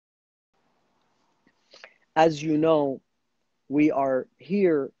As you know, we are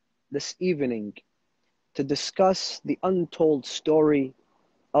here this evening to discuss the untold story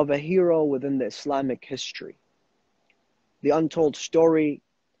of a hero within the Islamic history. The untold story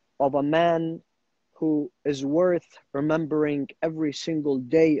of a man who is worth remembering every single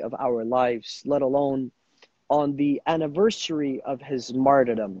day of our lives, let alone on the anniversary of his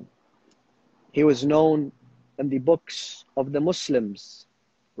martyrdom. He was known in the books of the Muslims,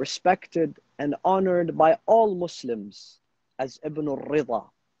 respected and honored by all Muslims as Ibn al-Rida,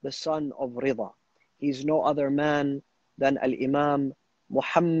 the son of Rida. He is no other man than Al-Imam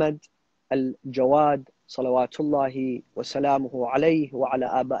Muhammad Al-Jawad salawatullahi wa salamuhu alayhi wa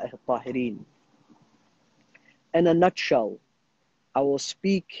ala aba'ih al-tahirin. In a nutshell, I will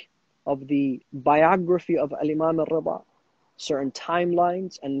speak of the biography of Al-Imam al-Rida, certain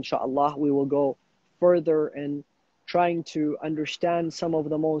timelines, and inshallah we will go further in trying to understand some of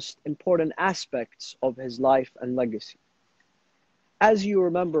the most important aspects of his life and legacy. As you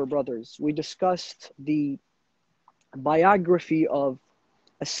remember, brothers, we discussed the biography of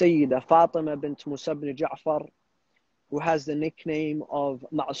Sayyida Fatima bint Musa ibn Ja'far, who has the nickname of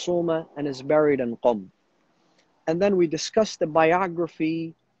Ma'suma and is buried in Qum. And then we discussed the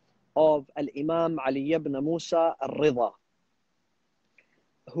biography of Al-Imam Ali ibn Musa al-Rida,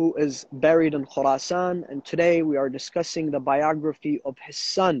 who is buried in Khurasan. And today we are discussing the biography of his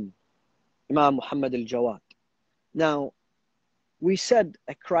son, Imam Muhammad Al-Jawad. Now, we said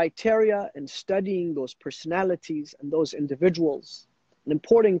a criteria in studying those personalities and those individuals, an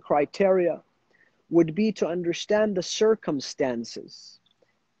important criteria would be to understand the circumstances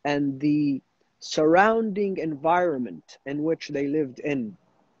and the surrounding environment in which they lived in.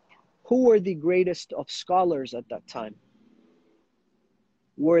 Who were the greatest of scholars at that time?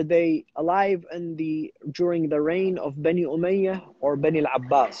 Were they alive during the reign of Bani Umayyah or Bani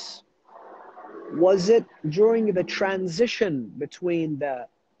al-Abbas? Was it during the transition between the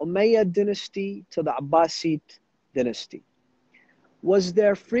Umayyad dynasty to the Abbasid dynasty? Was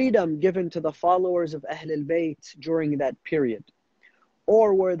there freedom given to the followers of Ahl al-Bayt during that period?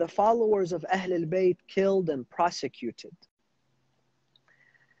 Or were the followers of Ahl al-Bayt killed and prosecuted?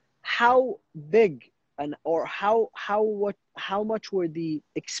 How big how much were the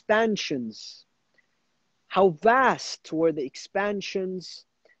expansions? How vast were the expansions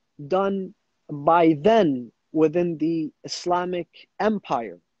done by then within the Islamic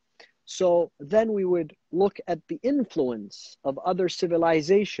empire? So then we would look at the influence of other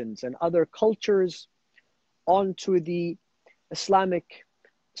civilizations and other cultures onto the Islamic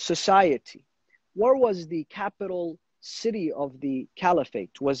society. Where was the capital city of the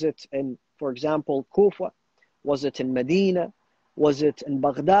caliphate? Was it in, for example, Kufa? Was it in Medina? Was it in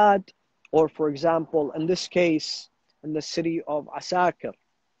Baghdad? Or, for example, in this case, in the city of Asakir?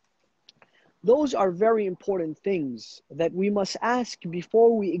 Those are very important things that we must ask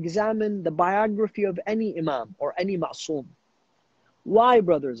before we examine the biography of any Imam or any Ma'soom. Why,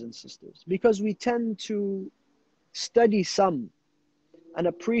 brothers and sisters? Because we tend to study some and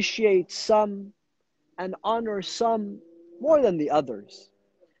appreciate some and honor some more than the others.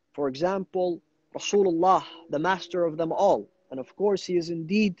 For example, Rasulullah, the master of them all. And of course, he is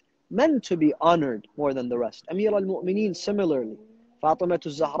indeed meant to be honored more than the rest. Amir al-Mu'mineen similarly. Fatima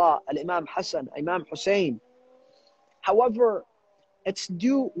al-Zahra, al-Imam Hassan, Imam Hussein. However, it's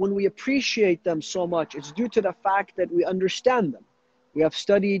due, when we appreciate them so much, it's due to the fact that we understand them. We have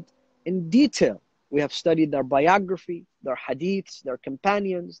studied in detail. We have studied their biography, their hadiths, their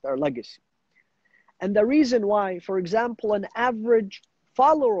companions, their legacy. And the reason why, for example, an average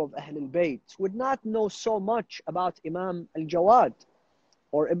follower of Ahl al-Bayt would not know so much about Imam Al-Jawad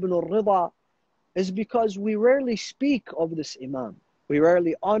or Ibn al-Rida is because we rarely speak of this Imam. We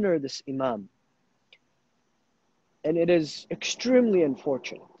rarely honor this Imam. And it is extremely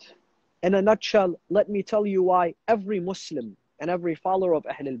unfortunate. In a nutshell, let me tell you why every Muslim and every follower of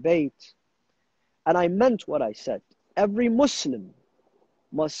Ahl al-Bayt, and I meant what I said, every Muslim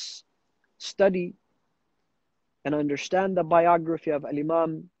must study and understand the biography of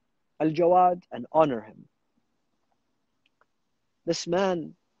Al-Imam Al-Jawad and honor him. This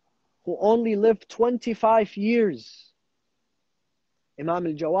man who only lived 25 years, Imam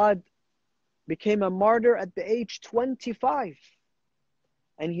Al-Jawad became a martyr at the age 25.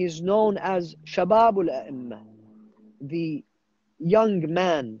 And he's known as Shababul A'imma, the young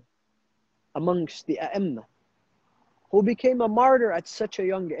man amongst the A'imma, who became a martyr at such a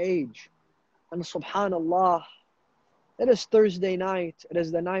young age. And subhanallah, it is Thursday night. It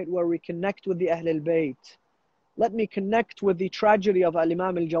is the night where we connect with the Ahl al-Bayt. Let me connect with the tragedy of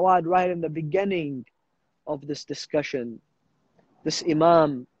Al-Imam Al-Jawad right in the beginning of this discussion. This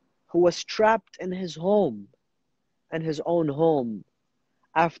Imam who was trapped in his home, in his own home,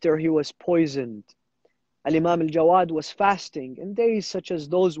 after he was poisoned. Al-Imam Al-Jawad was fasting in days such as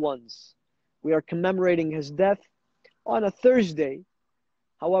those ones. We are commemorating his death on a Thursday.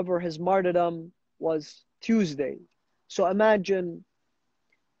 However, his martyrdom was Tuesday. So imagine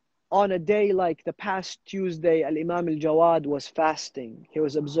on a day like the past Tuesday, Al-Imam Al-Jawad was fasting. He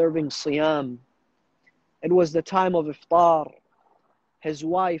was observing Siyam. It was the time of Iftar. His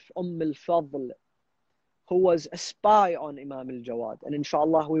wife, Al-Fadl, who was a spy on Imam Al-Jawad, and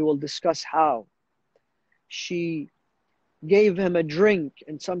inshallah we will discuss how. She gave him a drink.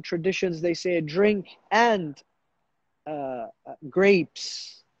 In some traditions they say a drink and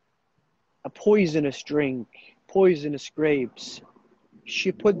grapes, a poisonous drink, poisonous grapes.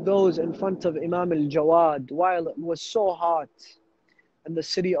 She put those in front of Imam Al-Jawad while it was so hot in the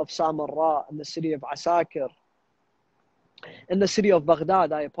city of Samarra, in the city of Asakir, in the city of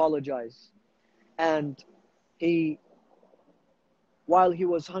Baghdad, I apologize. And he, while he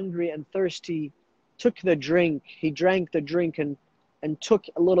was hungry and thirsty, took the drink. He drank the drink and took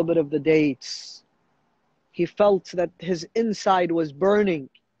a little bit of the dates. He felt that his inside was burning.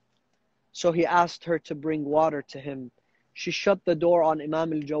 So he asked her to bring water to him. She shut the door on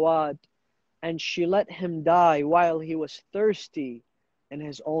Imam Al-Jawad and she let him die while he was thirsty in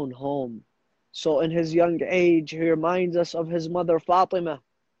his own home. So in his young age, he reminds us of his mother Fatima.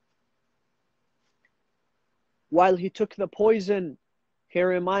 While he took the poison, he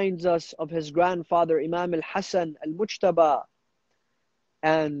reminds us of his grandfather Imam Al-Hasan Al-Mujtaba.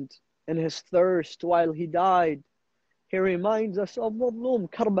 And in his thirst while he died, he reminds us of Mazlum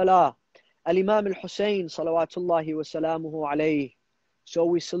Karbala, Al-Imam Al-Hussain salawatullahi wa salamuhu alayhi. So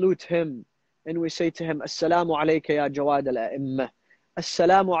we salute him and we say to him, Assalamu alayka ya Jawad al-A'immah.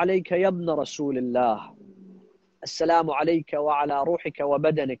 Assalamu alayka ya ibn Rasulillah. Assalamu alayka wa ala ruhika wa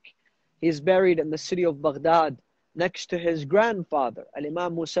badanik. He is buried in the city of Baghdad next to his grandfather,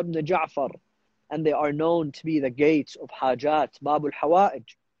 Al-Imam Musa ibn Ja'far. And they are known to be the gates of Hajat, Babul Hawa'ij.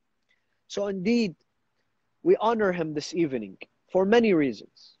 So indeed, we honor him this evening for many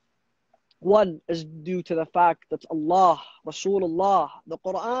reasons. One is due to the fact that Allah, Rasulullah, the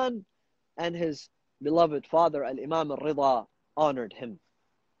Quran, and his beloved father, Al-Imam Al-Rida, honored him.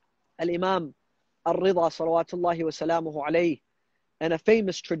 Al-Imam Al-Rida, salawatullahi wa salamuhu alayhi, and a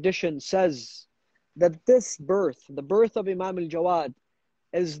famous tradition says that this birth, the birth of Imam Al-Jawad,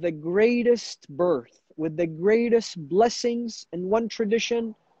 is the greatest birth with the greatest blessings in one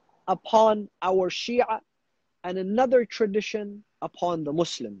tradition upon our Shia and another tradition upon the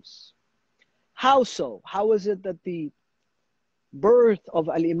Muslims. How so? How is it that the birth of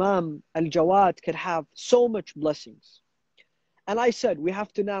Al-Imam Al-Jawad could have so much blessings? And I said we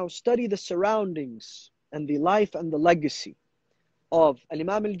have to now study the surroundings and the life and the legacy of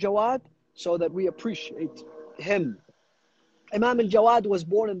Al-Imam Al-Jawad so that we appreciate him. Imam Al-Jawad was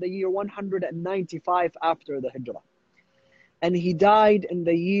born in the year 195 after the Hijrah. And he died in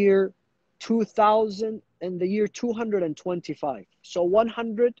the year 2000, in the year 225. So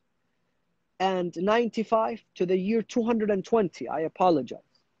 195 to the year 220, I apologize.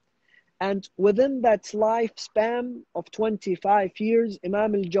 And within that lifespan of 25 years,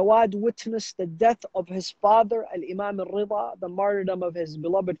 Imam Al-Jawad witnessed the death of his father, Al-Imam Al-Rida, the martyrdom of his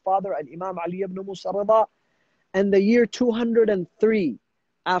beloved father, Al-Imam Ali ibn Musa Rida, and the year 203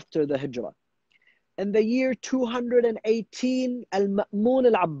 after the Hijrah. In the year 218, Al-Ma'mun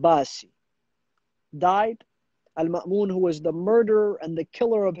Al-Abbasi died. Al-Ma'mun, who was the murderer and the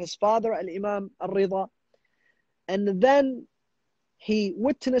killer of his father, Al-Imam Al-Rida. And then he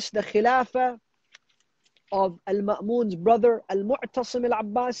witnessed the Khilafah of Al-Ma'mun's brother, Al-Mu'tasim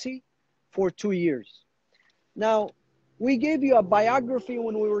Al-Abbasi, for 2 years. Now, we gave you a biography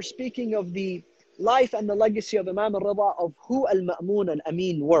when we were speaking of the life and the legacy of Imam Al-Rida, of who Al-Ma'mun and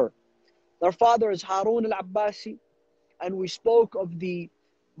Amin were. Their father is Harun Al-Abbasi, and we spoke of the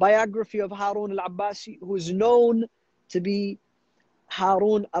biography of Harun Al-Abbasi, who is known to be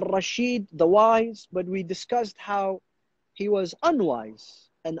Harun Al-Rashid, the wise, but we discussed how he was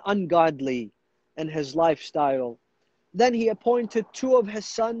unwise and ungodly in his lifestyle. Then he appointed 2 of his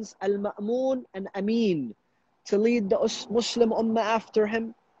sons, Al-Ma'mun and Amin, to lead the Muslim Ummah after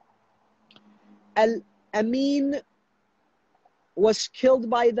him. Al-Amin was killed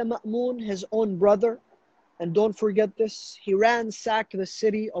by the Ma'mun, his own brother. And don't forget this, he ransacked the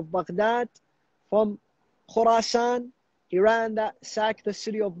city of Baghdad from Khurasan. He ransacked the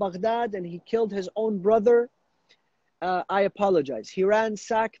city of Baghdad and he killed his own brother. I apologize. He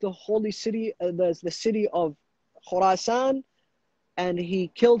ransacked the holy city, the city of Khurasan, and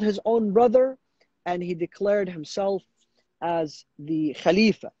he killed his own brother, and he declared himself as the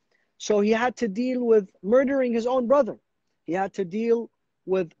Khalifa. So he had to deal with murdering his own brother. He had to deal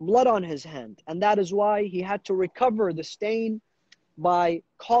with blood on his hand. And that is why he had to recover the stain by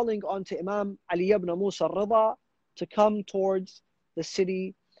calling on to Imam Ali ibn Musa al-Rida to come towards the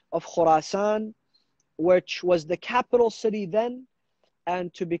city of Khurasan, which was the capital city then,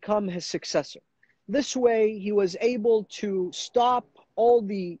 and to become his successor. This way, he was able to stop all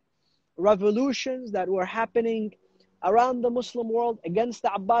the revolutions that were happening around the Muslim world against the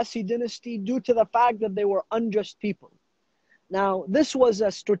Abbasi dynasty due to the fact that they were unjust people. Now, this was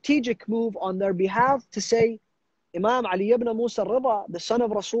a strategic move on their behalf to say, Imam Ali ibn Musa al-Rida, the son of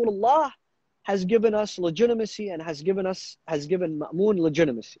Rasulullah, has given us legitimacy and has given Ma'mun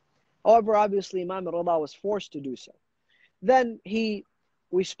legitimacy. However, obviously, Imam al-Rida was forced to do so. Then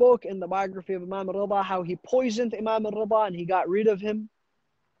we spoke in the biography of Imam al-Rida how he poisoned Imam al-Rida and he got rid of him.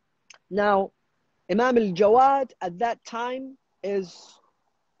 Now, Imam Al-Jawad at that time is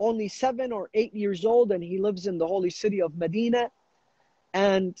only 7 or 8 years old, and he lives in the holy city of Medina.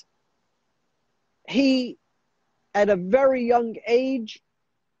 And he, at a very young age,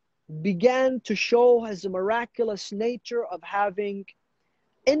 began to show his miraculous nature of having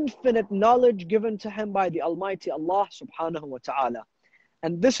infinite knowledge given to him by the Almighty Allah subhanahu wa ta'ala.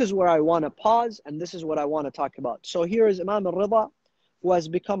 And this is where I want to pause, and this is what I want to talk about. So here is Imam al-Rida, who has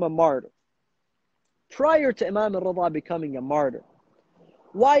become a martyr. Prior to Imam al-Rida becoming a martyr,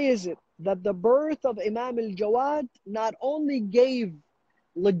 why is it that the birth of Imam al-Jawad not only gave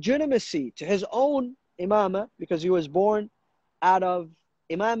legitimacy to his own imamah, because he was born out of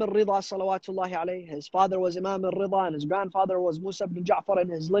Imam al-Rida salawatullahi alayhi, his father was Imam al-Rida and his grandfather was Musa ibn Ja'far,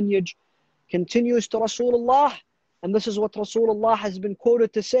 and his lineage continues to Rasulullah. And this is what Rasulullah has been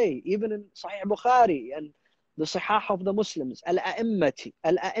quoted to say, even in Sahih Bukhari and the Sahih of the Muslims,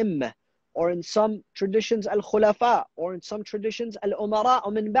 al-A'immah, or in some traditions al-Khulafa, or in some traditions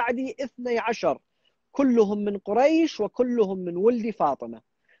al-Umara, min ba'di ithna ashar, kulluhum min Quraysh wa kulluhum min wuldi Fatima.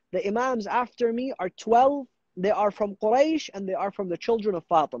 The Imams after me are 12, they are from Quraysh and they are from the children of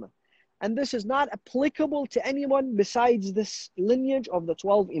Fatima. And this is not applicable to anyone besides this lineage of the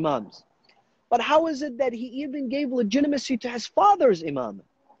 12 Imams. But how is it that he even gave legitimacy to his father's Imam?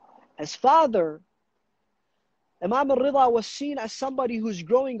 His father, Imam al-Rida, was seen as somebody who's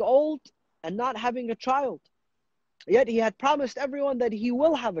growing old and not having a child. Yet he had promised everyone that he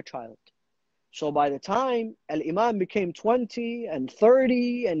will have a child. So by the time Al-Imam became 20 and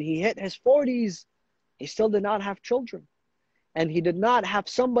 30 and he hit his 40s, he still did not have children. And he did not have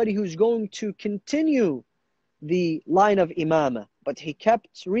somebody who's going to continue the line of Imamah. But he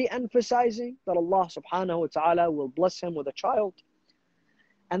kept re-emphasizing that Allah subhanahu wa ta'ala will bless him with a child.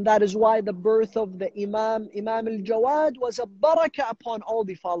 And that is why the birth of the Imam Al-Jawad was a barakah upon all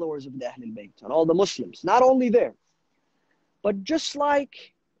the followers of the Ahlul Bayt and all the Muslims. Not only there, but just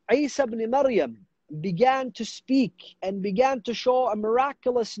like Isa ibn Maryam began to speak and began to show a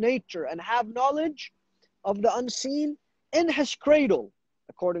miraculous nature and have knowledge of the unseen in his cradle,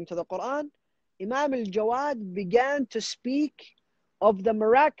 according to the Quran, Imam Al-Jawad began to speak of the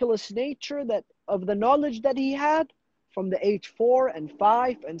miraculous nature of the knowledge that he had from the age 4 and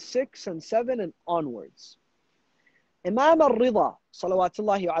 5 and 6 and 7 and onwards. Imam al-Rida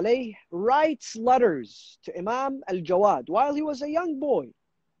salawatullahi alayhi writes letters to Imam Al-Jawad while he was a young boy.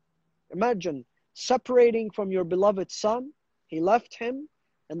 Imagine separating from your beloved son. He left him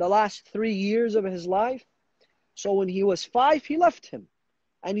in the last 3 years of his life. So when he was 5, he left him.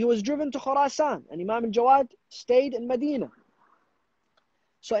 And he was driven to Khurasan. And Imam Al-Jawad stayed in Medina.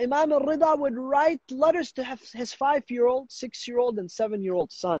 So Imam al-Rida would write letters to his 5-year-old, 6-year-old, and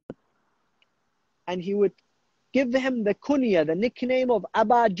 7-year-old son. And he would give him the kunya, the nickname of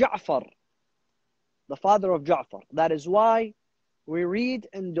Aba Ja'far, the father of Ja'far. That is why we read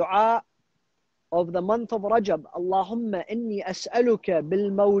in dua of the month of Rajab, Allahumma inni as'aluka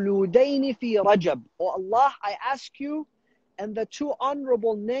bil mawludaini fi Rajab. Oh Allah, I ask you and the 2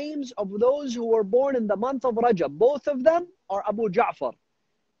 honorable names of those who were born in the month of Rajab. Both of them are Abu Ja'far,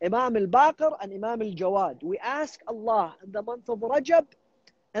 Imam al-Baqir and Imam al-Jawad. We ask Allah in the month of Rajab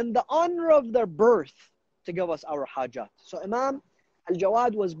and the honor of their birth to give us our hajat. So Imam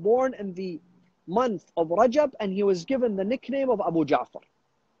al-Jawad was born in the month of Rajab and he was given the nickname of Abu Ja'far.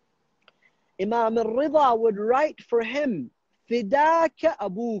 Imam al-Rida would write for him, Fidaka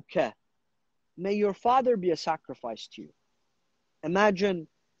abuka, may your father be a sacrifice to you. Imagine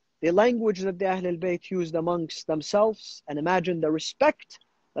the language that the Ahlul Bayt used amongst themselves, and imagine the respect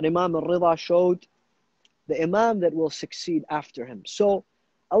that Imam al-Rida showed the Imam that will succeed after him. So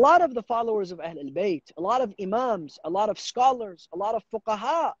a lot of the followers of Ahlul Bayt, a lot of Imams, a lot of scholars, a lot of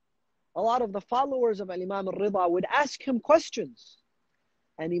fuqaha, a lot of the followers of Imam al-Rida would ask him questions.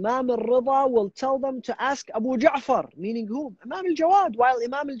 And Imam al-Rida will tell them to ask Abu Ja'far, meaning whom? Imam Al-Jawad, while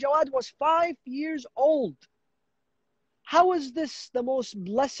Imam Al-Jawad was 5 years old. How is this the most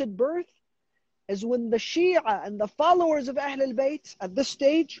blessed birth? Is when the Shia and the followers of Ahl al-Bayt at this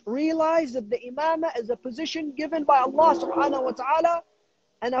stage realize that the Imamah is a position given by Allah subhanahu wa ta'ala,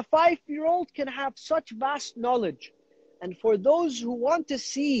 and a 5-year-old can have such vast knowledge. And for those who want to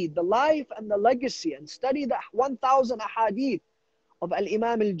see the life and the legacy and study the 1,000 ahadith of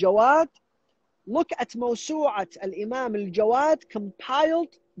Al-Imam Al-Jawad, look at Mawsu'at Al-Imam Al-Jawad,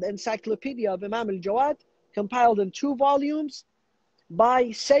 compiled, the encyclopedia of Imam Al-Jawad, compiled in 2 volumes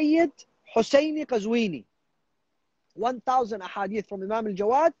by Sayed Jawad Qazwini. 1,000 ahadith from Imam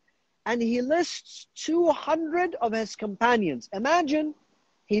Al-Jawad, and he lists 200 of his companions. Imagine,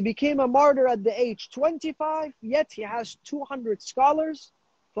 he became a martyr at the age 25, yet he has 200 scholars,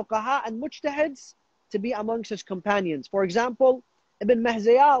 fuqaha and mujtahids to be amongst his companions. For example, Ibn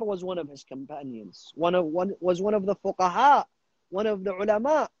Mahziyar was one of his companions, was one of the fuqaha, one of the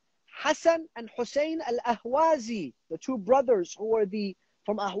ulama. Hassan and Hussein al-Ahwazi, the 2 brothers who were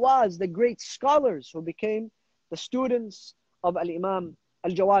from Ahwaz, the great scholars who became the students of Al-Imam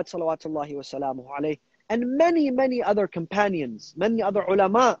Al-Jawad salawatullahi wa salamuhu alayhi, and many other companions, many other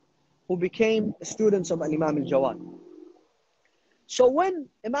ulama who became students of Al-Imam Al-Jawad. So when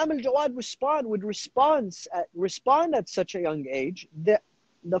Imam Al-Jawad would respond at such a young age,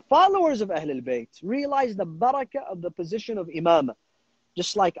 the followers of Ahl al-Bayt realized the barakah of the position of Imamah.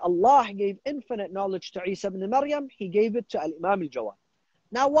 Just like Allah gave infinite knowledge to Isa ibn Maryam, He gave it to Al-Imam Al-Jawad.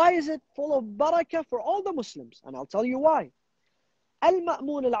 Now why is it full of barakah for all the Muslims? And I'll tell you why.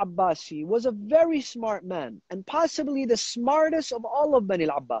 Al-Ma'mun al-Abbasi was a very smart man, and possibly the smartest of all of Bani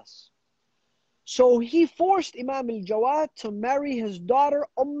al-Abbas. So he forced Imam Al-Jawad to marry his daughter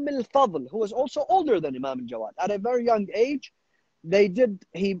al-Fadl, who was also older than Imam Al-Jawad. At a very young age, they did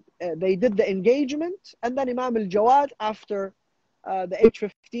the engagement, and then Imam Al-Jawad, after the age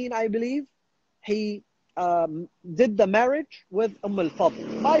 15, I believe, he did the marriage with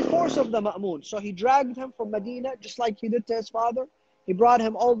al-Fadl by force of the Ma'mun. So he dragged him from Medina, just like he did to his father. He brought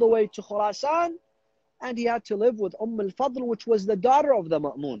him all the way to Khurasan, and he had to live with al-Fadl, which was the daughter of the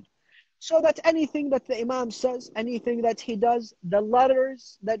Ma'mun. So that anything that the Imam says, anything that he does, the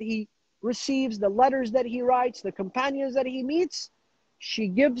letters that he receives, the letters that he writes, the companions that he meets, she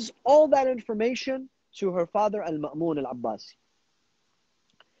gives all that information to her father Al-Ma'mun Al-Abbasi.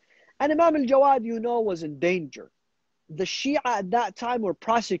 And Imam Al-Jawad, was in danger. The Shia at that time were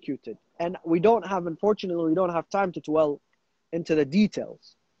prosecuted, and unfortunately, we don't have time to dwell into the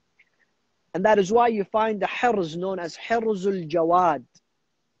details. And that is why you find the hirz known as Hirz al-Jawad,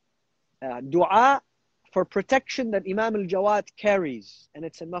 dua for protection that Imam Al-Jawad carries, and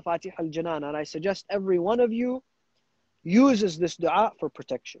it's in Mafatih al-Janan, and I suggest every one of you uses this dua for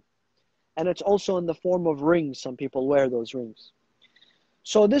protection. And it's also in the form of rings. Some people wear those rings.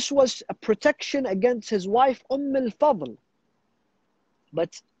 So this was a protection against his wife al-Fadl.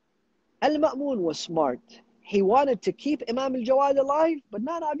 But Al-Ma'mun was smart. He wanted to keep Imam Al-Jawad alive, but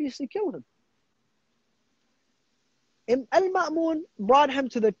not obviously kill him. Al-Ma'mun brought him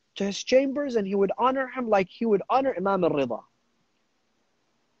to his chambers, and he would honor him like he would honor Imam Al-Rida.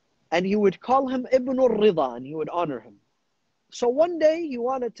 And he would call him Ibn Al-Rida, and he would honor him. So one day he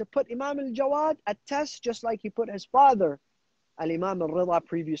wanted to put Imam Al-Jawad at test, just like he put his father Al-Imam Al-Rida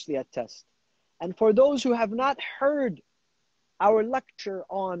previously at test. And for those who have not heard our lecture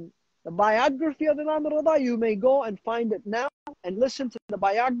on the biography of Imam Al-Rida, you may go and find it now and listen to the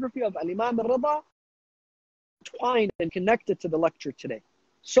biography of Al-Imam Al-Rida, twined and connected to the lecture today.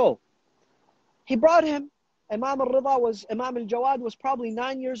 So he brought him. Imam Al-Jawad was probably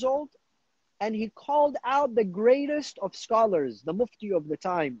 9 years old, and he called out the greatest of scholars, the mufti of the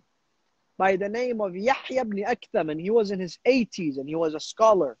time, by the name of Yahya ibn Aktham, and he was in his 80s, and he was a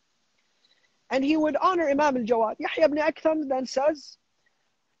scholar. And he would honor Imam Al-Jawad. Yahya ibn Aktham then says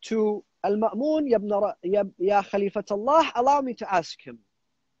to Al-Ma'mun, Ya Khalifatullah, allow me to ask him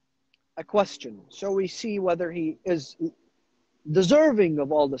a question, so we see whether he is deserving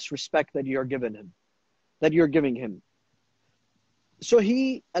of all this respect that you're giving him. So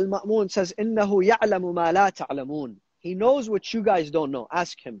Al-Ma'mun says, إِنَّهُ يَعْلَمُ مَا لَا تَعْلَمُونَ. He knows what you guys don't know.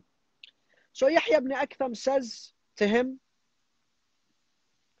 Ask him. So Yahya ibn Aktham says to him,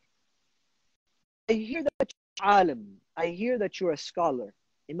 I hear that you're alim. I hear that you're a scholar.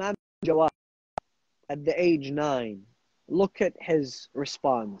 Imam Jawad, at the age 9, look at his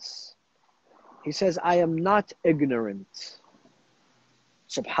response. He says, I am not ignorant.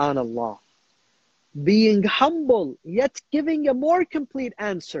 Subhanallah. Being humble, yet giving a more complete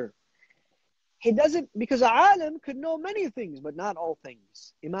answer. He doesn't, because a alim could know many things, but not all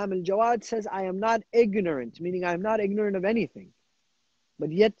things. Imam Al-Jawad says, I am not ignorant, meaning I am not ignorant of anything,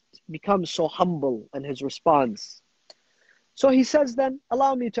 but yet becomes so humble in his response. So he says then,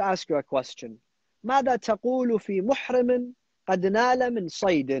 allow me to ask you a question. ماذا تقول في محرم قد نال من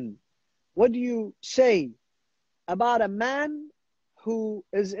صيد? What do you say about a man who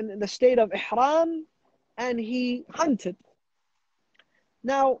is in the state of ihram and he hunted?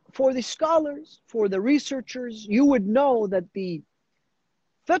 Now, for the scholars, for the researchers, you would know that the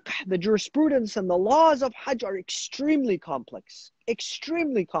fiqh, the jurisprudence and the laws of Hajj are extremely complex,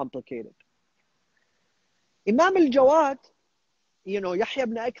 extremely complicated. Imam Al-Jawad, Yahya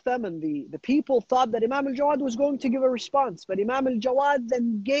ibn Aktham and the people thought that Imam Al-Jawad was going to give a response, but Imam Al-Jawad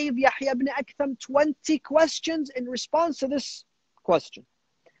then gave Yahya ibn Aktham 20 questions in response to this question.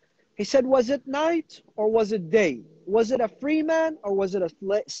 He said, was it night or was it day? Was it a free man or was it a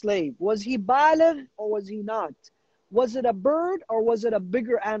slave? Was he baligh or was he not? Was it a bird or was it a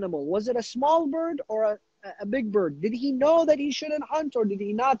bigger animal? Was it a small bird or a big bird? Did he know that he shouldn't hunt or did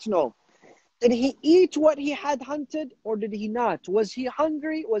he not know? Did he eat what he had hunted or did he not? Was he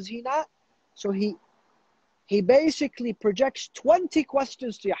hungry? Was he not? So he basically projects 20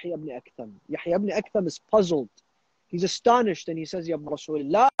 questions to Yahya ibn Aktham. Yahya ibn Aktham is puzzled. He's astonished and he says, Ya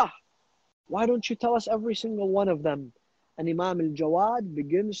Rasulullah, why don't you tell us every single one of them? And Imam Al-Jawad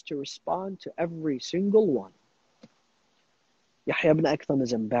begins to respond to every single one. Yahya ibn Aktham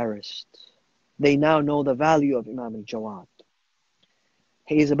is embarrassed. They now know the value of Imam Al-Jawad.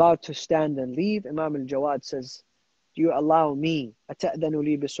 He is about to stand and leave. Imam Al-Jawad says, do you allow me, أتأذن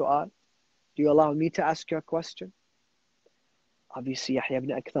لي بسؤال? Do you allow me to ask you a question? Obviously, Yahya ibn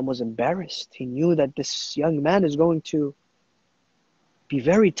Aktham was embarrassed. He knew that this young man is going to be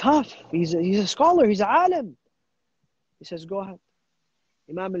very tough. He's a scholar, he's a alim. He says, go ahead.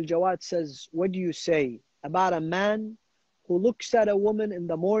 Imam Al-Jawad says, what do you say about a man who looks at a woman in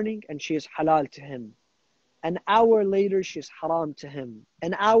the morning and she is halal to him? An hour later, she's haram to him.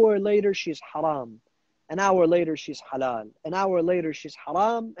 An hour later, she's haram. An hour later, she's halal. An hour later, she's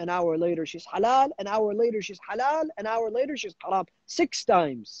haram. An hour later, she's halal. An hour later, she's halal. An hour later, she's haram. 6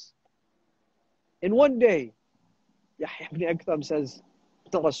 times. In one day. Yahya ibn Aktham says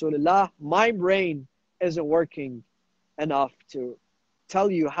to Rasulullah, my brain isn't working enough to tell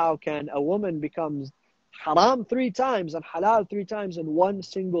you how can a woman becomes haram 3 times and halal 3 times in one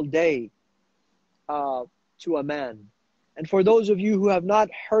single day to a man. And for those of you who have not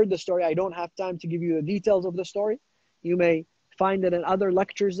heard the story, I don't have time to give you the details of the story. You may find it in other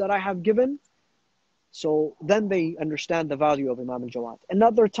lectures that I have given. So then they understand the value of Imam Al-Jawad.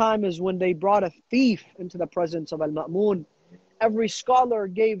 Another time is when they brought a thief into the presence of Al-Ma'mun. Every scholar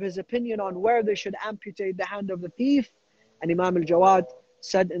gave his opinion on where they should amputate the hand of the thief. And Imam Al-Jawad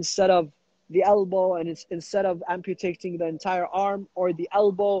said instead of the elbow and instead of amputating the entire arm or the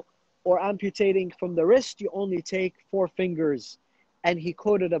elbow or amputating from the wrist, you only take 4 fingers. And he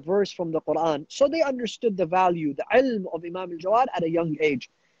quoted a verse from the Quran. So they understood the value, the ilm of Imam Al-Jawad at a young age.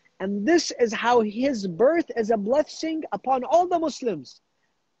 And this is how his birth is a blessing upon all the Muslims.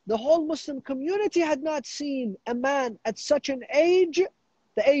 The whole Muslim community had not seen a man at such an age,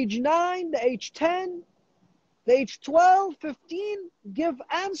 the age 9, the age 10, the age 12, 15, give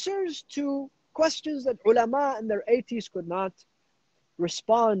answers to questions that ulama in their 80s could not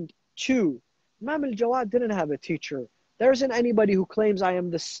respond to. Imam Al-Jawad didn't have a teacher. There isn't anybody who claims I am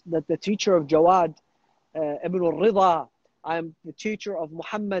the teacher of Jawad ibn al-Rida. I am the teacher of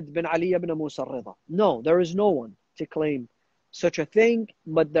Muhammad bin Ali ibn Musa al-Rida. No, there is no one to claim such a thing,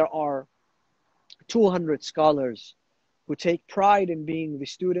 but there are 200 scholars who take pride in being the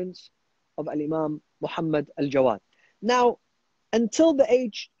students of Al-Imam Muhammad Al-Jawad. Now, until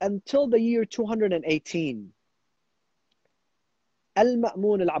the year 218,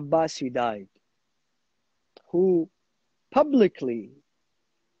 Al-Ma'mun Al-Abbasi died, who publicly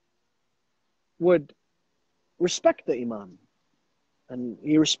would respect the Imam. And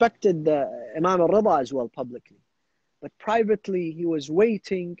he respected the Imam Al-Rida as well publicly. But privately, he was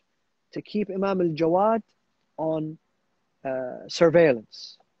waiting to keep Imam Al-Jawad on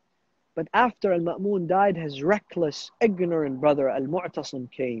surveillance. But after Al-Ma'mun died, his reckless, ignorant brother Al-Mu'tasim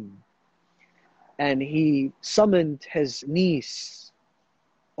came. And he summoned his niece,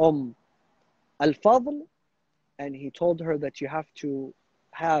 Al-Fadl, and he told her that you have to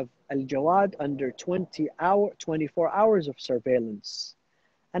have Al-Jawad under 24 hours of surveillance.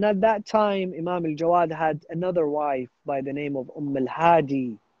 And at that time, Imam Al-Jawad had another wife by the name of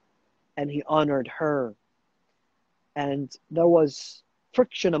Al-Hadi, and he honored her. And there was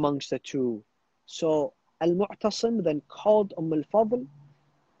friction amongst the two. So Al-Mu'tasim then called Al-Fadl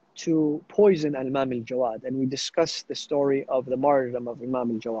to poison Imam Al-Jawad, and we discussed the story of the martyrdom of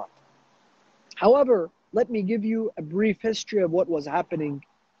Imam Al-Jawad. However, let me give you a brief history of what was happening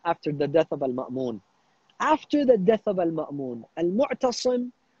after the death of Al-Ma'mun. After the death of Al-Ma'mun,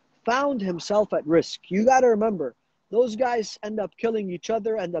 Al-Mu'tasim found himself at risk. You got to remember, those guys end up killing each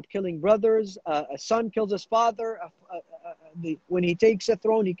other, end up killing brothers. A son kills his father. When he takes a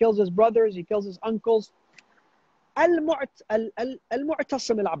throne, he kills his brothers, he kills his uncles. Al-Mu'tasim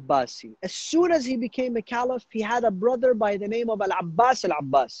al-Abbasi, as soon as he became a caliph, he had a brother by the name of Al-Abbas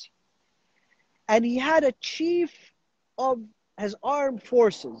al-Abbasi. And he had a chief of his armed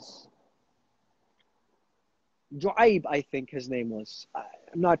forces. Ju'ayb, I think his name was.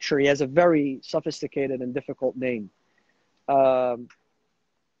 I'm not sure. He has a very sophisticated and difficult name.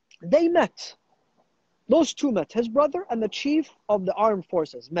 They met. Those two met. His brother and the chief of the armed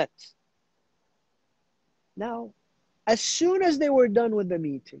forces met. Now, as soon as they were done with the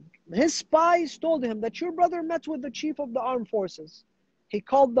meeting, his spies told him that your brother met with the chief of the armed forces. He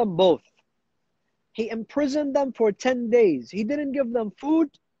called them both. He imprisoned them for 10 days. He didn't give them food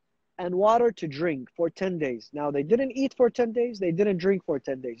and water to drink for 10 days. Now, they didn't eat for 10 days. They didn't drink for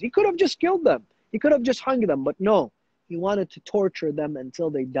 10 days. He could have just killed them. He could have just hung them. But no, he wanted to torture them until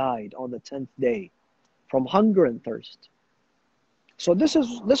they died on the 10th day from hunger and thirst. So this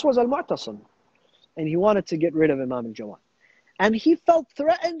was Al-Mu'tasim. And he wanted to get rid of Imam Al-Jawad. And he felt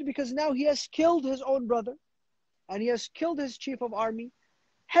threatened because now he has killed his own brother. And he has killed his chief of army.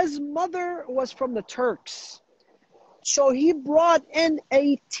 His mother was from the Turks. So he brought in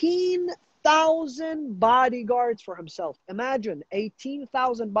 18,000 bodyguards for himself. Imagine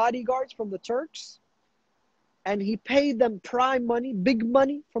 18,000 bodyguards from the Turks. And he paid them prime money, big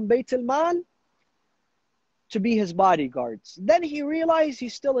money from Bayt al-Mal to be his bodyguards. Then he realized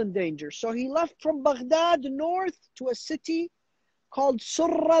he's still in danger. So he left from Baghdad north to a city called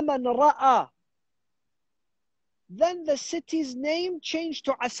Surra Man Ra'a. Then the city's name changed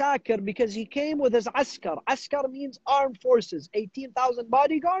to Asakir because he came with his askar. Askar means armed forces, 18,000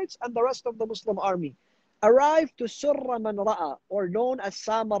 bodyguards and the rest of the Muslim army. Arrived to Surra Man Ra'a, or known as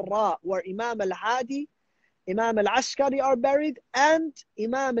Samarra, where Imam Al-Hadi, Imam Al-Askari are buried, and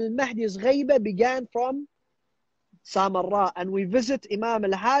Imam Al-Mahdi's Ghaiba began from Samarra. And we visit Imam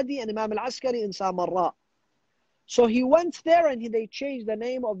Al-Hadi and Imam Al-Askari in Samarra. So he went there and they changed the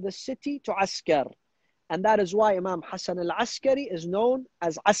name of the city to Askar. And that is why Imam Hassan al-Askari is known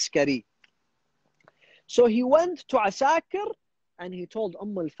as Askari. So he went to Asakir and he told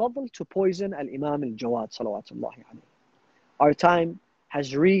al-Fadl to poison al-Imam Al-Jawad salawatullahi alayhi. Our time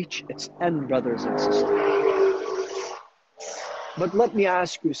has reached its end, brothers and sisters. But let me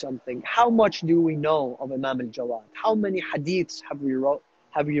ask you something. How much do we know of Imam Al-Jawad? How many hadiths have we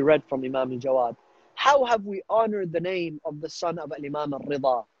read from Imam Al-Jawad? How have we honored the name of the son of Imam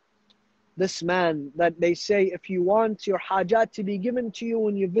Al-Rida? This man that they say, if you want your hajat to be given to you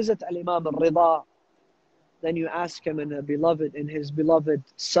when you visit Al-Imam Al-Rida, then you ask him in his beloved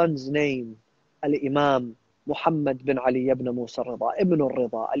son's name, Al-Imam Muhammad bin Ali ibn Musa Rida, ibn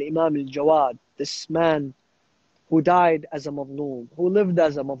Al-Rida, Al-Imam Al-Jawad, this man who died as a madloom, who lived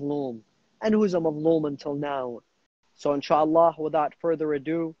as a madloom, and who's a madloom until now. So inshallah, without further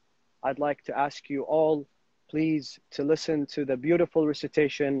ado, I'd like to ask you all, please, to listen to the beautiful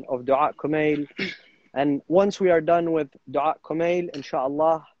recitation of Dua Kumayl. And once we are done with Dua Kumayl,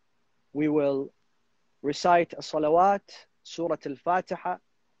 inshallah, we will recite a salawat, Surah Al-Fatiha,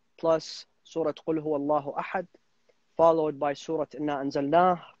 plus Surah Qul Huwa Allahu Ahad, followed by Surah Inna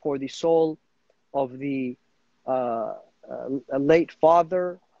Anzalnah for the soul of the late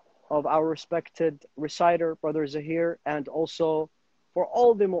father of our respected reciter, Brother Zahir, and also for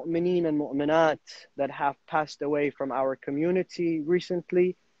all the mu'mineen and mu'minat that have passed away from our community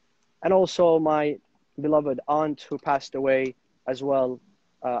recently, and also my beloved aunt who passed away as well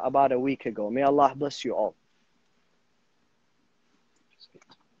about a week ago. May Allah bless you all.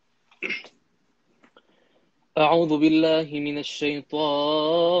 أعوذ بالله من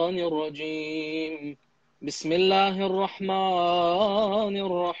الشيطان الرجيم بسم الله الرحمن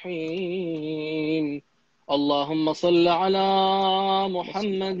الرحيم اللهم صل على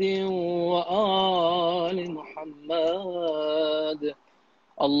محمد وآل محمد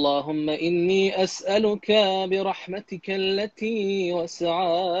اللهم إني أسألك برحمتك التي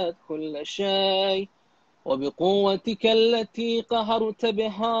وسعت كل شيء وبقوتك التي قهرت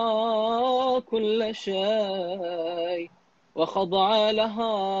بها كل شيء وخضع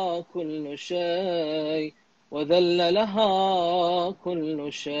لها كل شيء وذل لها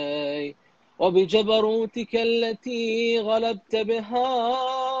كل شيء وبجبروتك التي غلبت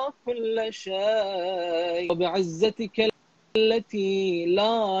بها كل شيء وبعزتك التي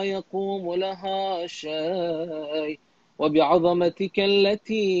لا يقوم لها شيء، وبعظمتك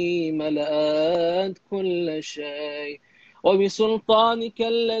التي ملأت كل شيء، وبسلطانك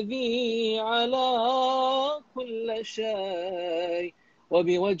الذي على كل شيء،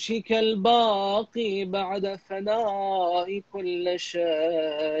 وبوجهك الباقي بعد فناء كل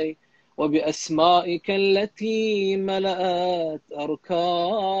شيء، وبأسمائك التي ملأت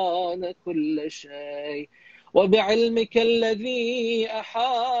أركان كل شيء، وبعلمك الذي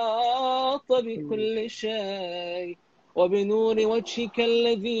أحاط بكل شيء، وبنور وجهك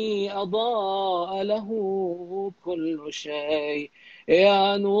الذي أضاء له كل شيء.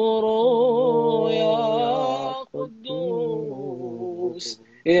 يا نور يا قدوس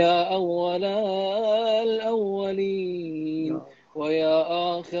يا أول الأولين ويا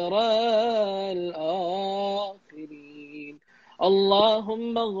آخر الآخرين.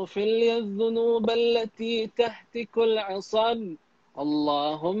 اللهم اغفر لي الذنوب التي تهتك العصم،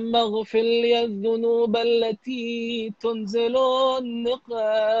 اللهم اغفر لي الذنوب التي تنزل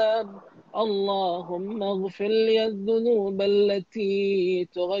النقم، اللهم اغفر لي الذنوب التي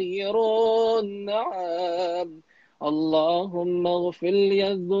تغير النعم، اللهم اغفر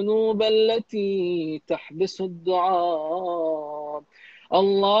لي الذنوب التي تحبس الدعاء،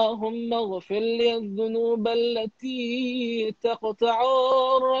 اللهم اغفر لي الذنوب التي تقطع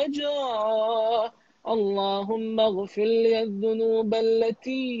الرجاء، اللهم اغفر لي الذنوب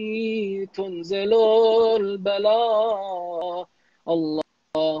التي تنزل البلاء،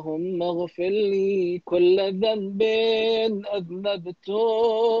 اللهم اغفر لي كل ذنب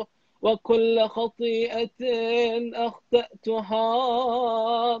أذنبته وكل خطيئة أخطأتها،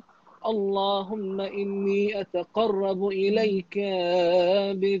 اللهم إني أتقرب إليك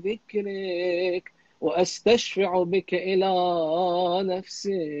بذكرك، وأستشفع بك إلى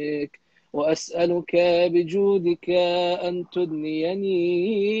نفسك، وأسألك بجودك أن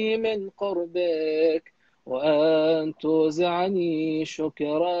تدنيني من قربك، وأن توزعني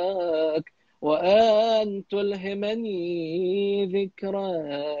شكرك، وأن تلهمني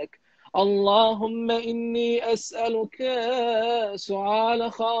ذكرك. اللهم إني أسألك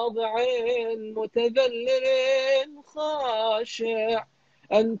سعال خاضع متذلل خاشع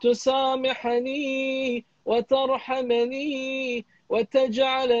أن تسامحني وترحمني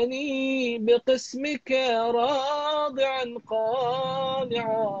وتجعلني بقسمك راضعا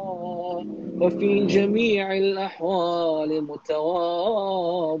قانعا، وفي جميع الأحوال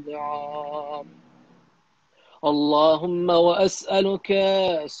متواضعا. اللهم وأسألك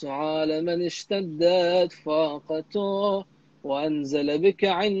سعال من اشتدت فاقته وأنزل بك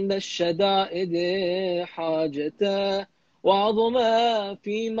عند الشدائد حاجته، وعظم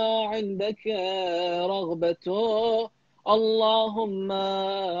فيما عندك رغبته، اللهم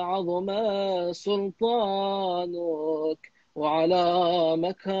عظم سلطانك وعلى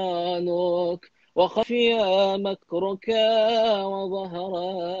مكانك وخفي مكرك وظهر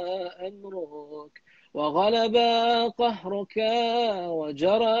أمرك وغلب قهرك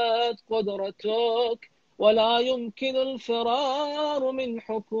وجرت قدرتك، ولا يمكن الفرار من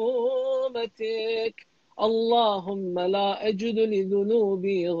حكومتك. اللهم لا أجد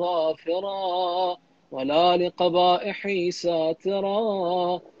لذنوبي غافرا، ولا لقبائحي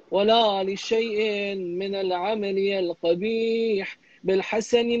ساترا، ولا لشيء من العمل القبيح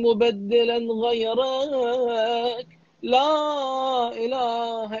بالحسن مبدلا غيرك. لا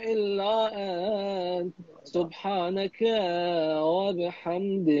إله إلا أنت سبحانك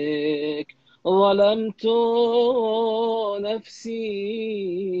وبحمدك ظلمت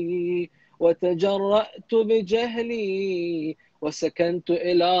نفسي وتجرأت بجهلي وسكنت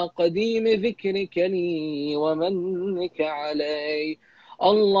إلى قديم ذكرك لي ومنك علي.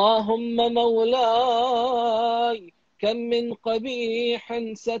 اللهم مولاي كم من قبيح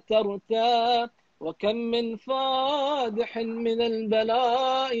سترته، وكم من فادح من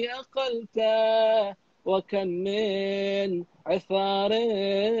البلاء أقلته، وكم من عثار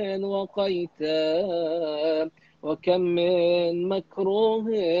وقيته، وكم من مكروه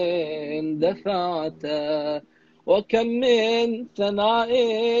دفعته، وكم من ثناء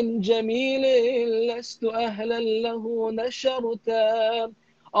جميل لست أهلا له نشرته.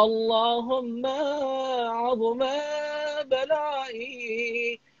 اللهم عظم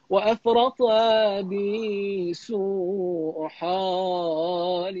بلائي وأفرط بي سوء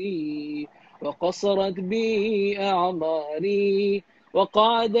حالي، وقصرت بي أعمالي،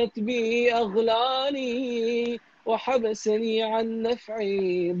 وقعدت بي أغلالي، وحبسني عن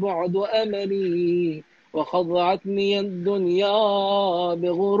نفعي بعد أملي، وخضعتني الدنيا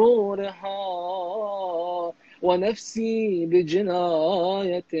بغرورها ونفسي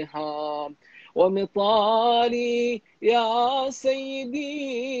بجنايتها، ومطالي يا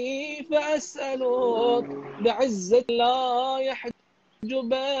سيدي، فأسألك بعزة لا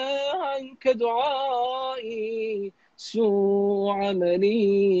يحجب عنك دعائي سوء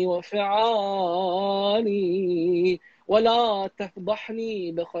عملي وفعالي، ولا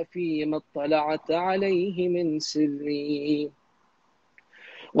تفضحني بخفي ما اطلعت عليه من سري،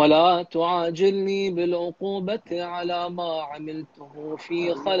 ولا تعاجلني بالعقوبة على ما عملته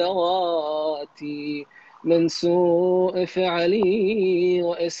في خلواتي من سوء فعلي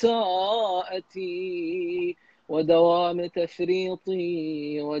وإساءتي ودوام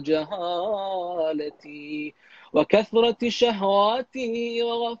تفريطي وجهالتي وكثرة شهواتي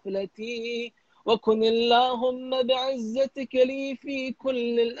وغفلتي. وكن اللهم بعزتك لي في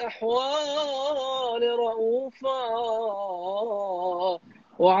كل الأحوال رؤوفا،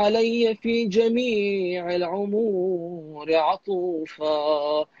 وعلي في جميع الأمور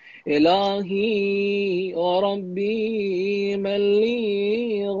عطوفا. إلهي وربي من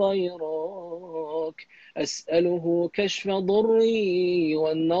لي غيرك، أسأله كشف ضري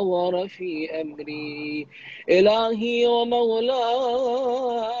والنظر في أمري. إلهي ومولاي،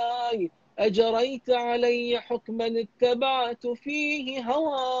 أجريت علي حكما اتبعت فيه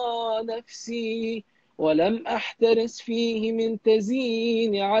هوى نفسي، ولم أحترس فيه من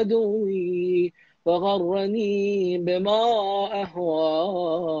تزيين عدوي، فغرني بما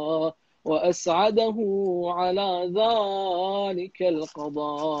أهوى وأسعده على ذلك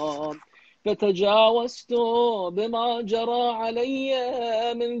القضاء. فتجاوزت بما جرى علي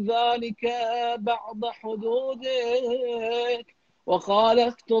من ذلك بعض حدودك،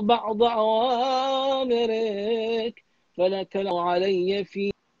 وخالفت بعض أوامرك، فلك علي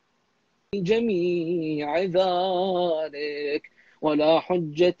في جميع ذلك، ولا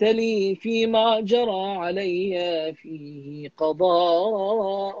حجة لي فيما جرى علي فيه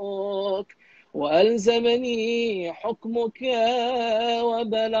قضاءك، وألزمني حكمك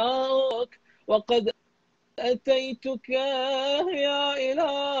وبلاغك، وقد أتيتك يا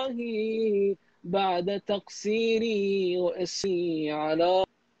إلهي بعد تقصيري وإصري على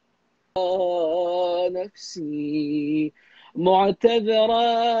نفسي، معتذرا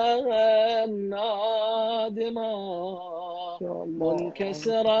نادما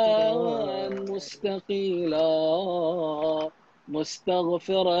منكسرا مستقيلا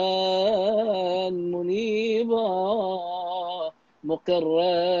مستغفرا منيبا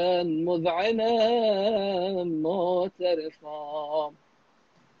مقرا مذعنا معترفا.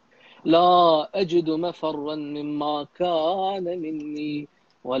 لا أجد مفرا مما كان مني،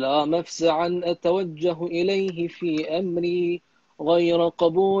 ولا مفزعا أتوجه إليه في أمري غير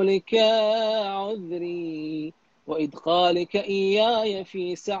قبولك عذري، وإدخالك إياي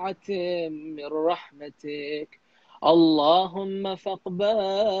في سعة من رحمتك. اللهم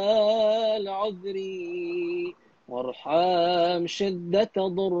فاقبل عذري، وارحم شدة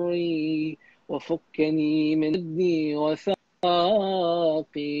ضري، وفكني من ردي وثاقي.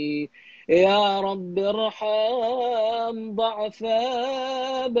 يا رب ارحم ضعف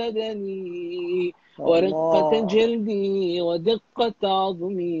بدني ورقة جلدي ودقة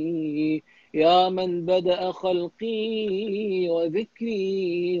عظمي، يا من بدأ خلقي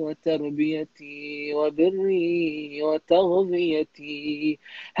وذكري وتربيتي وبري وتغذيتي.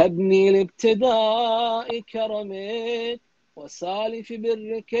 هبني لابتداء كرمك وسالف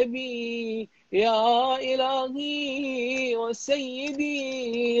برك بي، يا إلهي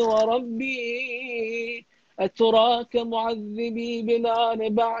وسيدي وربي. أتراك معذبي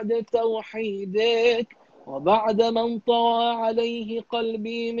بنان بعد توحيدك، وبعد من طوى عليه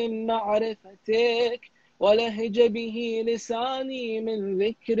قلبي من معرفتك، ولهج به لساني من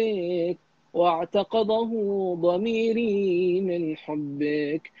ذكرك، واعتقده ضميري من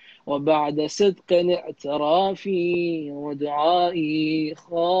حبك، وبعد صدق اعترافي ودعائي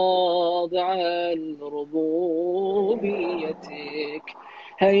خاضعا لربوبيتك.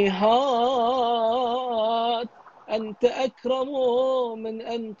 هيهات أنت أكرم من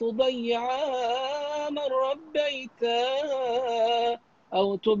أن تضيع من ربيت،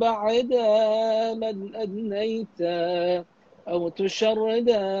 أو تبعد من أدنيت، أو تشرد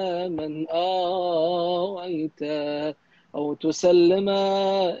من آويت، أو تسلم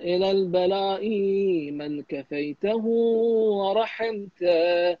إلى البلاء من كفيته ورحمت.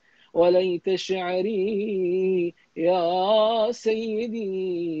 وليت شعري يا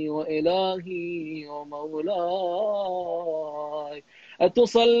سيدي وإلهي ومولاي،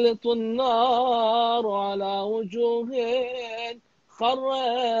 أتسلط النار على وجوه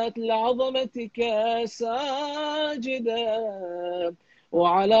خرت لعظمتك ساجدا،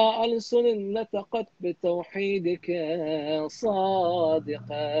 وعلى ألسن نطقت بتوحيدك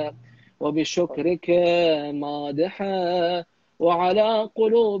صادقا، وبشكرك مادحة، وعلى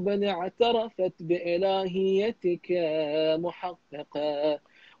قلوب اعترفت بإلهيتك محققة،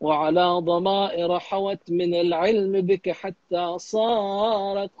 وعلى ضمائر حوت من العلم بك حتى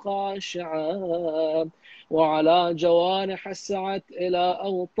صارت خاشعة، وعلى جوارح سعت إلى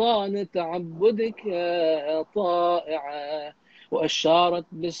أوطان تعبدك طائعة، وأشارت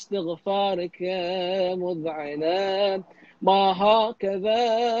باستغفارك مذعنة. ما هكذا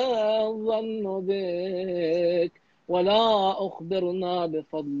الظن بك، ولا أخبرنا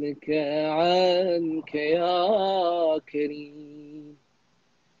بفضلك عنك يا كريم.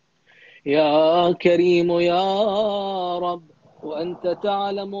 يا كريم يا رب، وأنت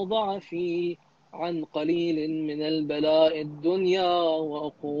تعلم ضعفي عن قليل من البلاء الدنيا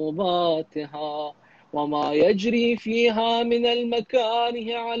وعقوباتها، وما يجري فيها من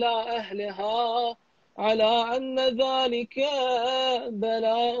المكاره على أهلها، على أن ذلك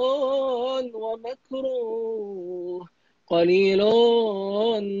بلاء ومكروه، قليل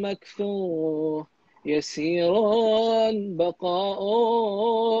مكثوه، يسير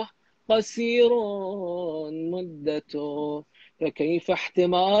بقاؤه، قصير مدته. فكيف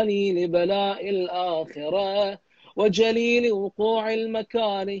احتمالي لبلاء الآخرة وجليل وقوع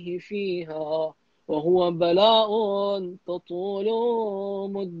المكاره فيها، وهو بلاء تطول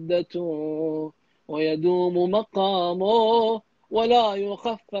مدته ويدوم مقامه ولا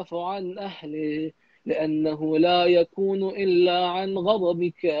يخفف عن أهله، لأنه لا يكون إلا عن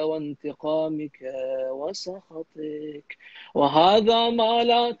غضبك وانتقامك وسخطك، وهذا ما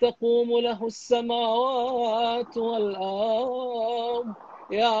لا تقوم له السماوات والأرض.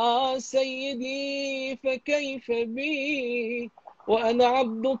 يا سيدي فكيف بي وأنا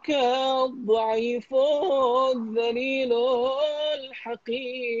عبدك الضعيف الذليل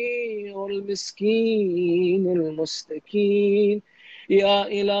الحقير المسكين المستكين. يا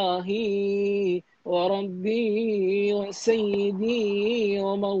إلهي وربي وسيدي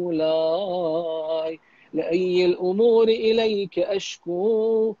ومولاي، لأي الأمور إليك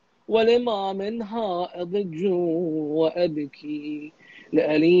أشكو، ولما منها أضج وأبكي،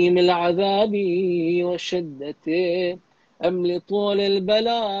 لأليم العذاب وشدته أم لطول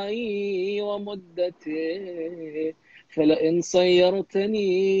البلاء ومدته؟ فلئن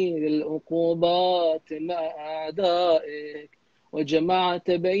صيرتني للعقوبات مع أعدائك،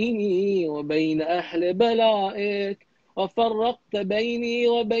 وجمعت بيني وبين أهل بلائك، وفرقت بيني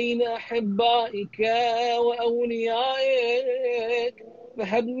وبين أحبائك وأوليائك،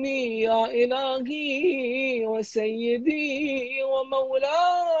 فهبني يا إلهي وسيدي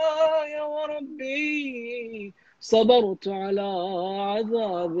ومولاي وربي، صبرت على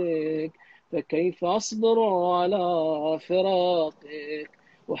عذابك، فكيف أصبر على فراقك؟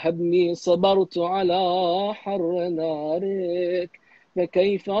 وهبني صبرت على حر نارك،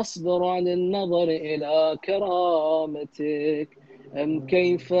 فكيف أصبر عن النظر إلى كرامتك؟ أم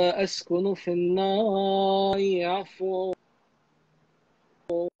كيف أسكن في النار عفوك؟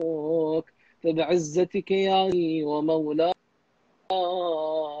 فبعزتك يا لي ومولاي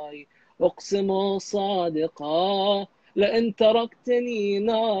أقسم صادقا، لئن تركتني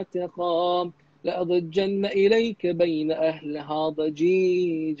ناطقا لأضجن إليك بين أهلها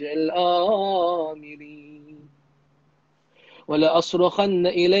ضجيج الآمرين، ولأصرخن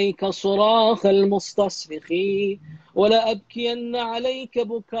إليك صراخ المستصرخين، ولأبكين عليك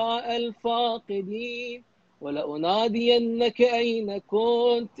بكاء الفاقدين، ولأنادينك أين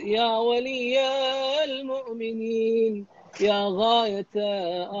كنت يا ولي المؤمنين، يا غاية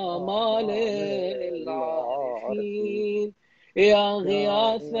آمال العارفين، يا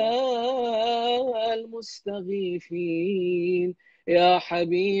غياث المستغيثين، يا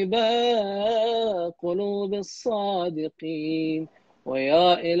حبيب قلوب الصادقين،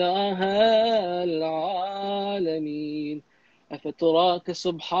 ويا إله العالمين. أفتراك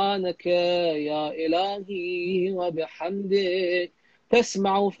سبحانك يا إلهي وبحمدك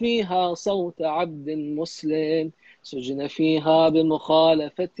تسمع فيها صوت عبد مسلم سجن فيها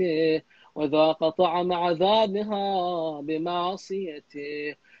بمخالفته، وذاق طعم عذابها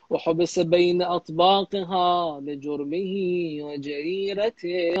بمعصيته، وحبس بين أطباقها بجرمه وجريرته،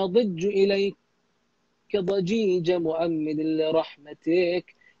 يضج إليك ضجيج مؤمن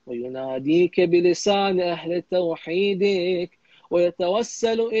لرحمتك، ويناديك بلسان أهل توحيدك،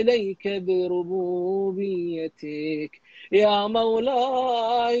 ويتوسل إليك بربوبيتك. يا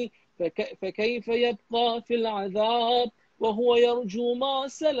مولاي فكيف يبقى في العذاب وهو يرجو ما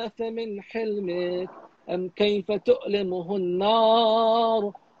سلف من حلمك؟ أم كيف تؤلمه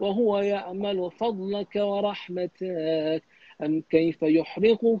النار وهو يأمل فضلك ورحمتك؟ أم كيف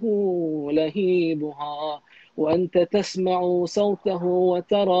يحرقه لهيبها وأنت تسمع صوته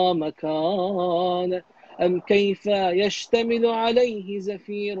وترى مكانه، أم كيف يشتمل عليه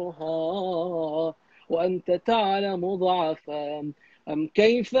زفيرها وأنت تعلم ضعفا، أم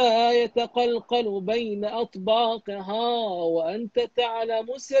كيف يتقلقل بين أطباقها وأنت تعلم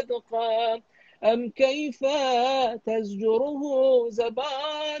صدقا، أم كيف تزجره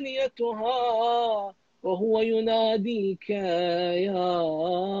زبانيتها وهو يناديك يا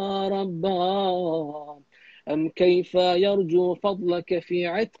ربا، أم كيف يرجو فضلك في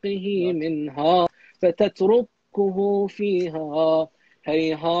عتقه منها فتتركه فيها.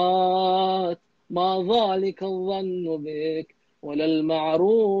 هيهات ما ذلك الظن بك ولا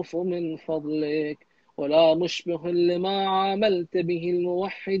المعروف من فضلك، ولا مشبه لما عاملت به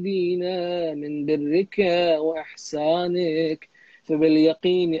الموحدين من برك وإحسانك،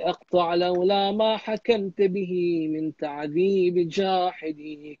 فباليقين أقطع لولا ما حكمت به من تعذيب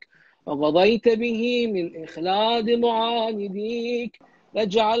جاحديك وقضيت به من إخلاد معانديك،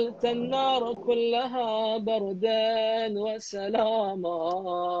 لجعلت النار كلها بردا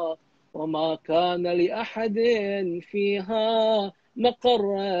وسلاما، وما كان لأحد فيها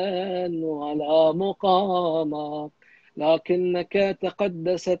مقرا ولا مقاما، لكنك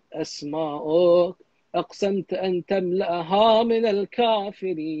تقدست أسماؤك أقسمت أن تملأها من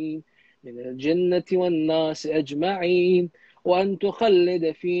الكافرين من الجنة والناس أجمعين، وأن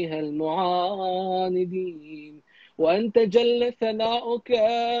تخلد فيها المعاندين، وأنت جل ثناؤك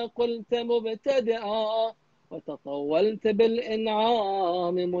قلت مبتدئا وتطولت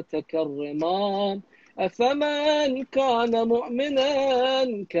بالإنعام متكرما، أفمن كان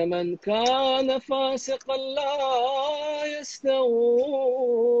مؤمنا كمن كان فاسقا لا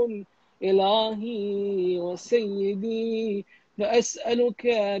يستوون. إلهي وسيدي فأسألك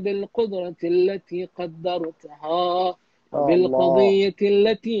بالقدرة التي قدرتها الله. وبالقضية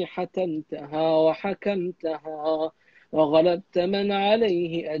التي حتمتها وحكمتها وغلبت من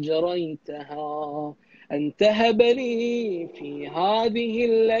عليه أجريتها، أن تهب لي في هذه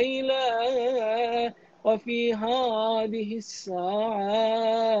الليلة وفي هذه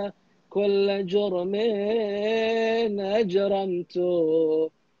الساعة كل جرم أجرمته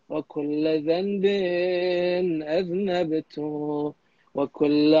وكل ذنب أذنبت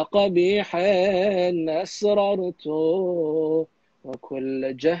وكل قبيح أسررت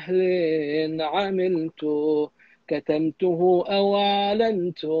وكل جهل عملت، كتمته أو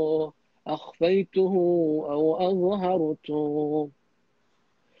أعلنت، أخفيته أو أظهرت،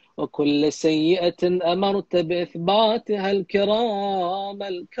 وكل سيئة أمرت بإثباتها الكرام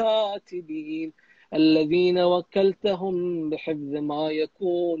الكاتبين الذين وكلتهم بحفظ ما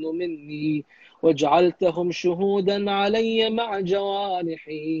يكون مني وجعلتهم شهودا علي مع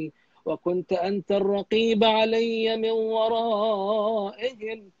جوارحي، وكنت أنت الرقيب علي من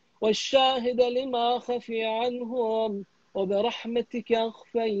ورائهم والشاهد لما خفي عنهم، وبرحمتك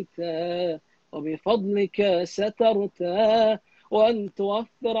أخفيت وبفضلك سترت، وأن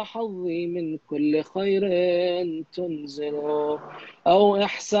توفر حظي من كل خير تنزل أو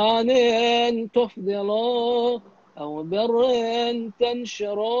إحسان تفضل أو بر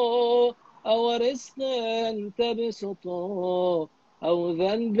تنشر أو رزق تبسط أو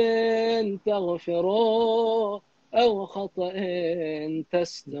ذنب تغفر أو خطأ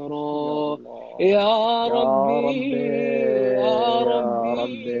تستر. يا يا ربي ربي يا يا ربي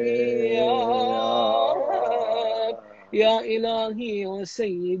ربي يا يا رب، يا إلهي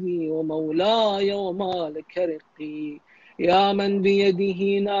وسيدي ومولاي ومالك رقي، يا من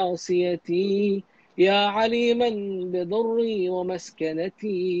بيده ناصيتي، يا عليما بضري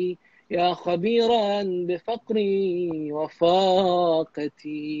ومسكنتي، يا خبيرا بفقري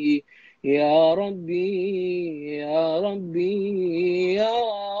وفاقتي، يا ربي يا ربي يا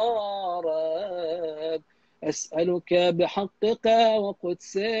رب، أسألك بحقك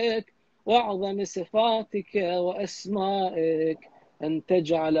وقدسك وأعظم صفاتك وأسمائك أن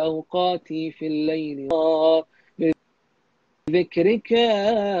تجعل أوقاتي في الليل بذكرك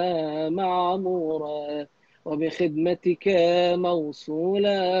معمورة وبخدمتك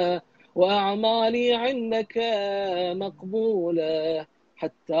موصولة وأعمالي عندك مقبولة،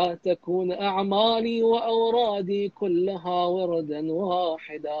 حتى تكون أعمالي وأورادي كلها وردا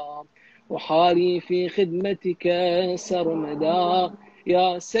واحدا، وحالي في خدمتك سرمدا.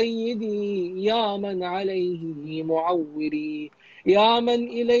 يا سيدي يا من عليه معولي، يا من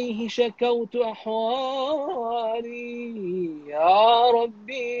إليه شكوت أحوالي، يا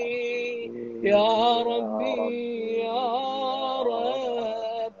ربي يا يا ربي يا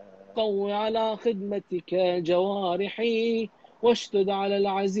رب، قو على خدمتك جوارحي واشتد على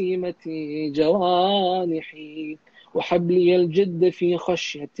العزيمة جوانحي، وحب لي الجد في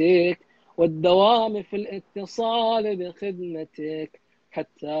خشيتك والدوام في الاتصال بخدمتك،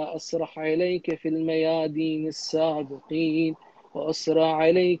 حتى أسرح إليك في الميادين السابقين، وأسرع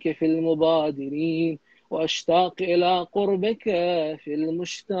إليك في المبادرين، وأشتاق إلى قربك في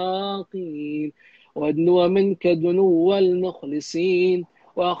المشتاقين، وأدنو منك دنو المخلصين،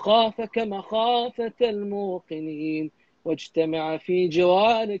 وأخافك مخافة الموقنين، واجتمع في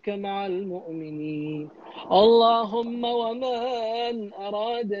جوارك مع المؤمنين. اللهم ومن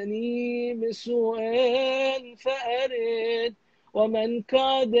أرادني بسوء فأرد، ومن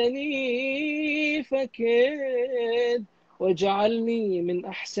كادني فكد، واجعلني من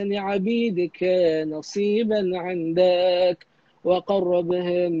أحسن عبيدك نصيبا عندك،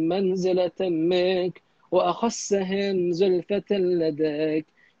 وقربهم منزلة منك، وأخصهم زلفة لديك،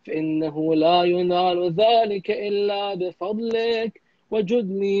 فإنه لا ينال ذلك إلا بفضلك،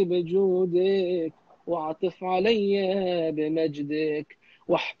 وجدني بجودك، واعطف علي بمجدك،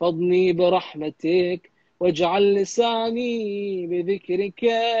 واحفظني برحمتك، واجعل لساني بذكرك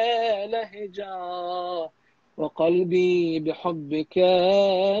لهجا، وقلبي بحبك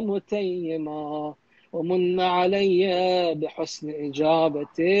متيما، ومن علي بحسن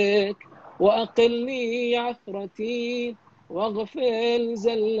إجابتك، وأقلني عثرتي، واغفر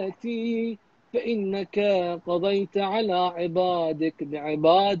زلتي، فإنك قضيت على عبادك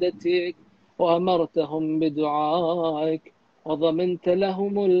بعبادتك، وأمرتهم بدعائك، وضمنت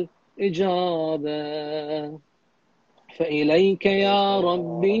لهم الإجابة. فإليك يا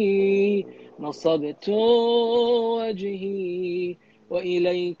ربي نصبت وجهي،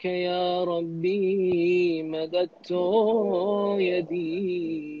 وإليك يا ربي مددت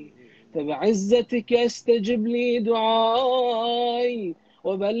يدي، فبعزتك استجب لي دعاي،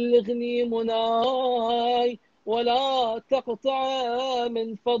 وبلغني مناي، ولا تقطع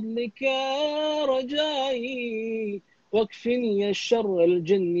من فضلك رجائي، واكفني الشر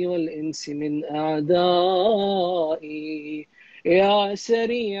الجن والإنس من أعدائي، يا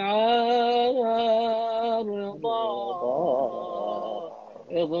سريع الرضا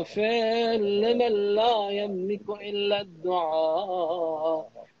اغفر لمن لا يملك إلا الدعاء،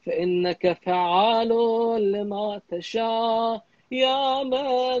 فإنك فعال لما تشاء، يا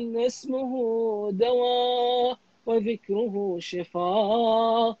من اسمه دواء، وذكره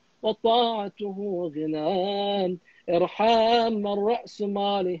شفاء، وطاعته غنى. ارحم من رأس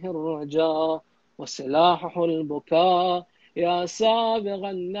ماله الرجاء، وسلاحه البكاء، يا سابغ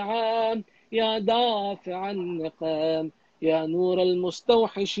النعم، يا دافع النقم، يا نور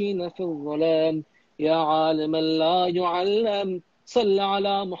المستوحشين في الظلام، يا عالما لا يعلم. صل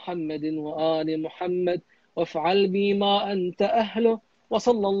على محمد وآل محمد، وافعل بي ما أنت أهله،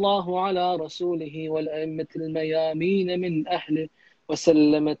 وصلى الله على رسوله والأئمة الميامين من أهله،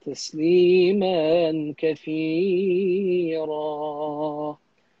 وسلم تسليما كثيرا.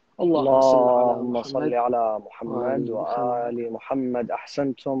 اللهم صل على اللهم صل محمد على محمد وآل محمد. وآل محمد.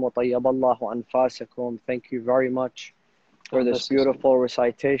 أحسنتم وطيب الله أنفاسكم. Thank you very much for God this bless you, sir. beautiful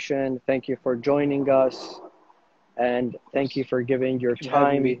recitation. Thank you for joining us, and thank you for giving your Thank you for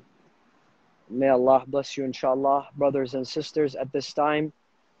having time. me. May Allah bless you, inshallah. Brothers and sisters, at this time,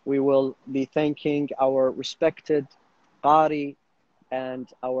 we will be thanking our respected Qari and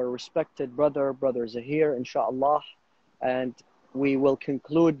our respected Brother Zahir, inshallah. And we will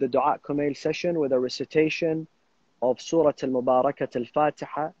conclude the Dua Kumayl session with a recitation of Surah Al-Mubarakat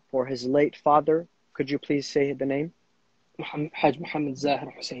Al-Fatiha for his late father. Could you please say the name? Hajj Muhammad Zahir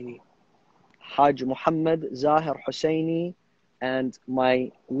Hussaini. Hajj Muhammad Zahir Hussaini, and my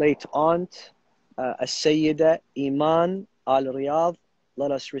late aunt, As-Sayyida Iman Al-Riyadh.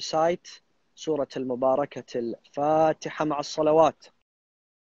 Let us recite Surah Al-Mubarakat Al-Fatiha ma'a salawat.